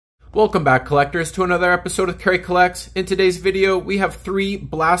Welcome back, collectors, to another episode of Kerry Collects. In today's video, we have 3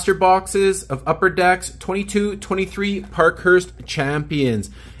 blaster boxes of Upper Decks 22-23 Parkhurst Champions.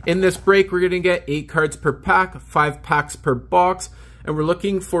 In this break, we're going to get 8 cards per pack, 5 packs per box, and we're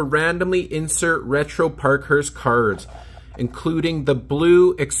looking for randomly insert retro Parkhurst cards, including the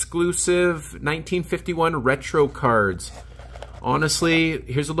blue exclusive 1951 retro cards. Honestly,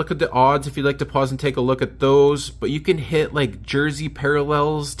 here's a look at the odds if you'd like to pause and take a look at those. But you can hit like jersey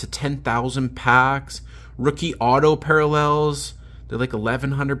parallels to 10,000 packs. Rookie auto parallels, they're like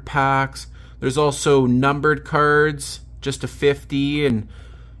 1,100 packs. There's also numbered cards, just to 50. And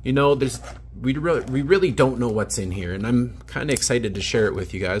you know, we really don't know what's in here. And I'm kind of excited to share it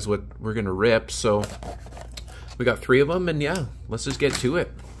with you guys, what we're going to rip. So we got 3 of them, and yeah, let's just get to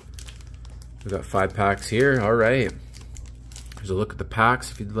it. We got 5 packs here, all right. Here's a look at the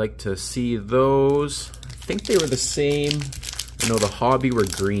packs if you'd like to see those. I think they were the same. I know the hobby were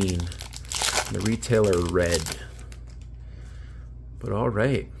green, and the retailer red. But all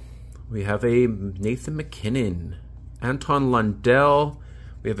right, we have a Nathan McKinnon, Anton Lundell.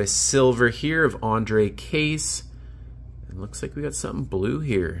 We have a silver here of Andre Case. It looks like we got something blue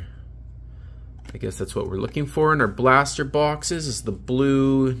here. I guess that's what we're looking for in our blaster boxes, is the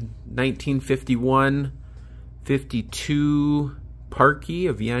blue 1951 52 Parky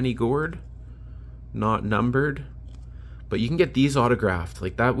of Yanni Gourde, not numbered, but you can get these autographed.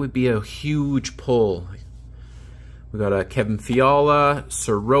 Like, that would be a huge pull. We got a Kevin Fiala,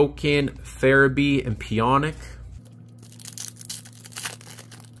 Sorokin, Farabee, and Pionk.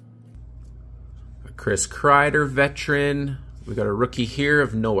 A Chris Kreider veteran. We got a rookie here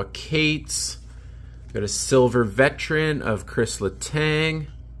of Noah Cates. We got a silver veteran of Chris Letang.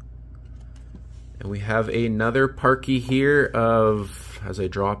 And we have another Parky here of, as I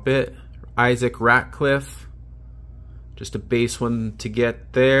drop it, Isaac Ratcliffe. Just a base one to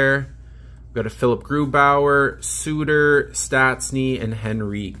get there. We've got a Philip Grubauer, Suter, Stastny, and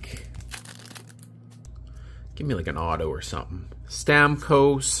Henrique. Give me like an auto or something.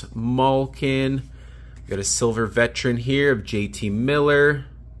 Stamkos, Malkin. We've got a silver veteran here of JT Miller.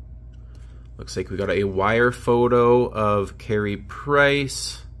 Looks like we got a wire photo of Carey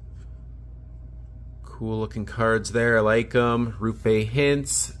Price. Cool looking cards there, I like them. Rupe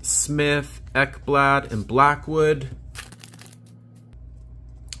Hintz, Smith, Ekblad, and Blackwood.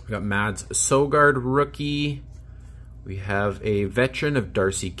 We got Mads Sogard, rookie. We have a veteran of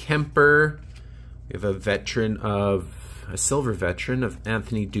Darcy Kemper. We have a silver veteran of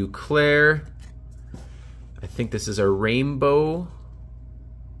Anthony Duclair. I think this is a rainbow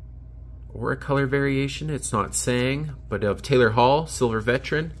or a color variation, it's not saying, but of Taylor Hall, silver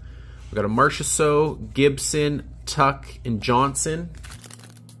veteran. We got a Marchessault, Gibson, Tuck, and Johnson.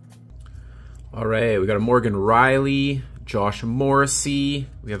 All right, we got a Morgan Riley, Josh Morrissey.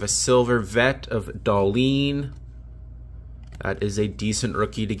 We have a silver vet of Dahlin. That is a decent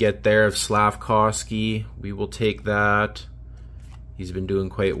rookie to get there of Slavkovsky. We will take that. He's been doing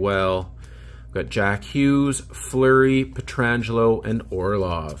quite well. We've got Jack Hughes, Fleury, Pietrangelo, and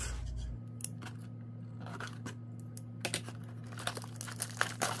Orlov.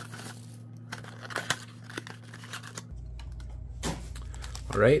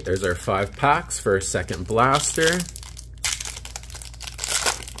 All right, there's our 5 packs for our second blaster.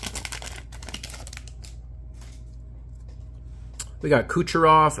 We got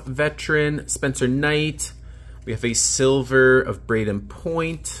Kucherov, veteran, Spencer Knight. We have a silver of Braden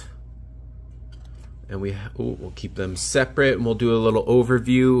Point. And we'll keep them separate, and we'll do a little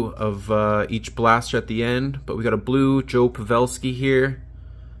overview of each blaster at the end. But we got a blue Joe Pavelski here.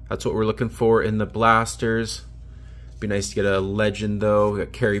 That's what we're looking for in the blasters. Be nice to get a legend though. We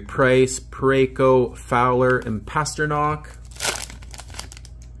got Carey Price, Parayko, Fowler, and Pasternak.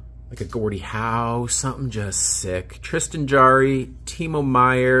 Like a Gordie Howe, something just sick. Tristan Jarry, Timo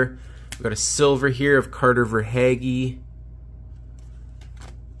Meier. We got a silver here of Carter Verhaeghe.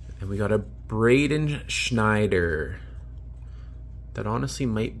 And we got a Braden Schneider. That honestly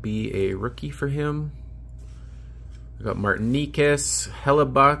might be a rookie for him. We got Martinikas,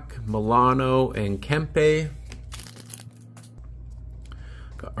 Hellebuck, Milano, and Kempe.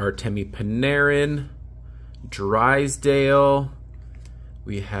 Got Artemi Panarin, Drysdale.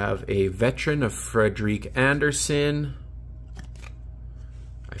 We have a veteran of Frederick Anderson.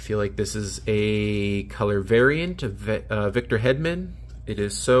 I feel like this is a color variant of Victor Hedman. It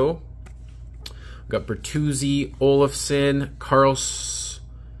is so. We've got Bertuzzi, Olofsson, Carlson,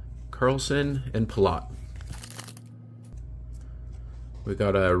 and Palat. We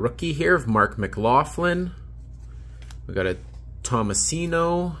got a rookie here of Mark McLaughlin. We got a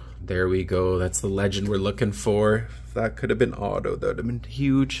Tomasino. There we go. That's the legend we're looking for. If that could have been auto, that would have been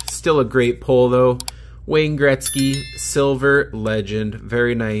huge. Still a great pull though. Wayne Gretzky, silver legend.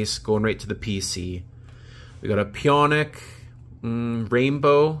 Very nice. Going right to the PC. We got a Pionk,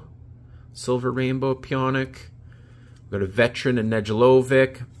 rainbow, silver rainbow Pionk. We got a veteran in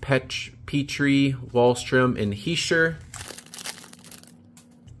Nedeljkovic, Petrie, Wallstrom, and Hischier.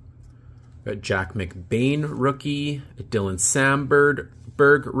 We got Jack McBain rookie, a Dylan Sandberg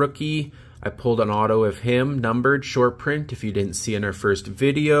rookie. I pulled an auto of him, numbered, short print, if you didn't see in our first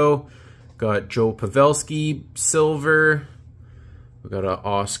video. Got Joe Pavelski, silver. We got an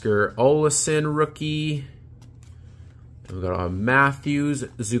Oscar Olsson rookie. And we got a Matthews,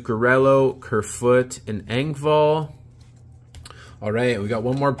 Zuccarello, Kerfoot, and Engvall. All right, we got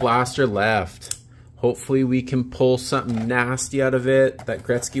one more blaster left. Hopefully we can pull something nasty out of it. That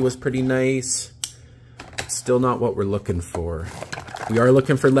Gretzky was pretty nice. It's still not what we're looking for. We are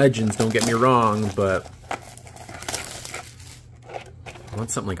looking for legends, don't get me wrong, but I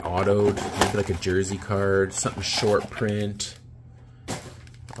want something like autoed, maybe like a jersey card, something short print.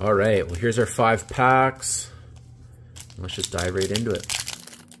 All right, well, here's our 5 packs. Let's just dive right into it.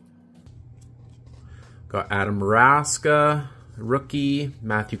 Got Adam Raska, rookie,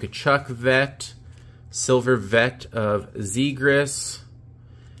 Matthew Tkachuk, vet, silver vet of Zegras.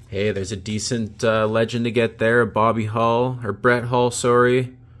 Hey, there's a decent legend to get there, Bobby Hull, or Brett Hull,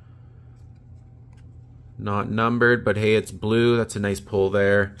 sorry. Not numbered, but hey, it's blue. That's a nice pull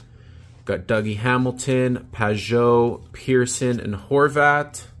there. Got Dougie Hamilton, Pajot, Pearson, and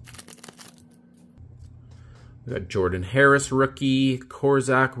Horvat. We got Jordan Harris, rookie,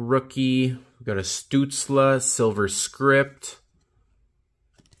 Korzak, rookie. We got a Stützle, silver script.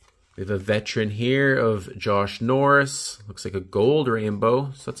 We have a veteran here of Josh Norris. Looks like a gold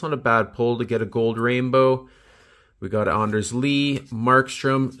rainbow. So that's not a bad pull to get a gold rainbow. We got Anders Lee,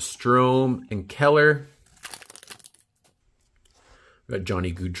 Markstrom, Strome, and Keller. We got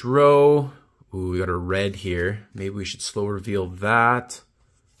Johnny Gaudreau. Ooh, we got a red here. Maybe we should slow reveal that.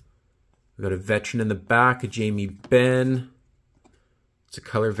 We got a veteran in the back, a Jamie Benn. It's a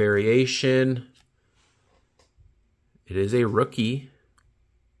color variation. It is a rookie.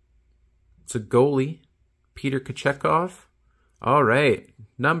 It's a goalie, Peter Kochetkov. All right,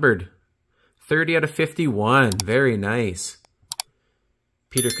 numbered 30 out of 51. Very nice.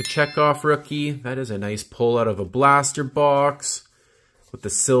 Peter Kochetkov rookie. That is a nice pull out of a blaster box with the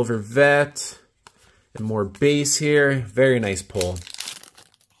silver vet and more base here. Very nice pull.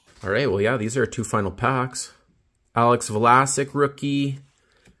 All right, well, yeah, these are our 2 final packs. Alex Vlasic rookie,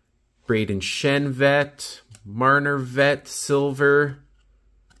 Braden Shen vet, Marner vet, silver.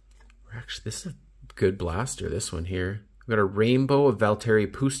 Actually, this is a good blaster, this one here. We've got a rainbow of Valtteri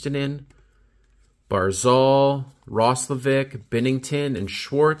Puustinen, Barzal, Roslovic, Binnington, and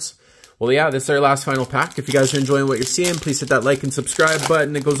Schwartz. Well, yeah, this is our last final pack. If you guys are enjoying what you're seeing, please hit that like and subscribe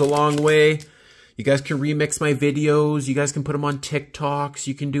button. It goes a long way. You guys can remix my videos. You guys can put them on TikToks.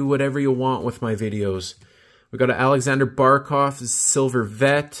 You can do whatever you want with my videos. We got an Alexander Barkov, silver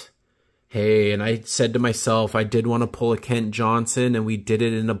vet. Hey, and I said to myself, I did want to pull a Kent Johnson, and we did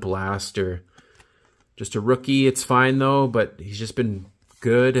it in a blaster. Just a rookie, it's fine though, but he's just been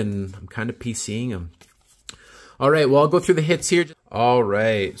good, and I'm kind of PCing him. All right, well, I'll go through the hits here. All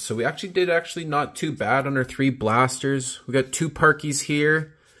right, so we did not too bad on our 3 blasters. We got 2 Parkies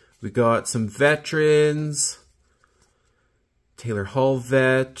here. We got some veterans. Taylor Hall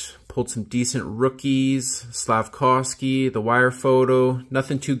vet. Pulled some decent rookies. Slavkovsky, the wire photo.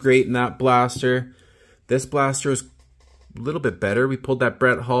 Nothing too great in that blaster. This blaster was a little bit better. We pulled that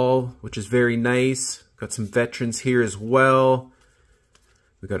Brett Hull, which is very nice. Got some veterans here as well.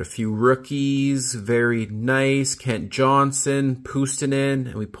 We got a few rookies. Very nice. Kent Johnson, Puustinen,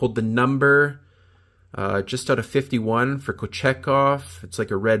 and we pulled the number just out of 51 for Kochetkov. It's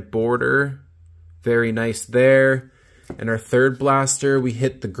like a red border. Very nice there. And our 3rd blaster, we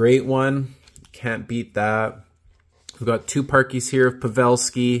hit the great one. Can't beat that. We've got 2 Parkies here of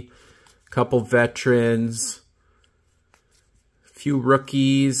Pavelski, a couple veterans, a few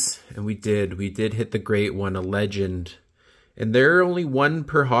rookies, and we did hit the great one, a legend. And there are only 1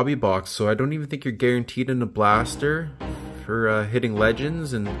 per hobby box, so I don't even think you're guaranteed in a blaster for hitting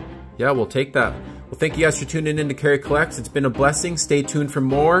legends. And yeah, we'll take that. Well, thank you guys for tuning in to Kerry Collects. It's been a blessing. Stay tuned for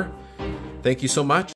more. Thank you so much.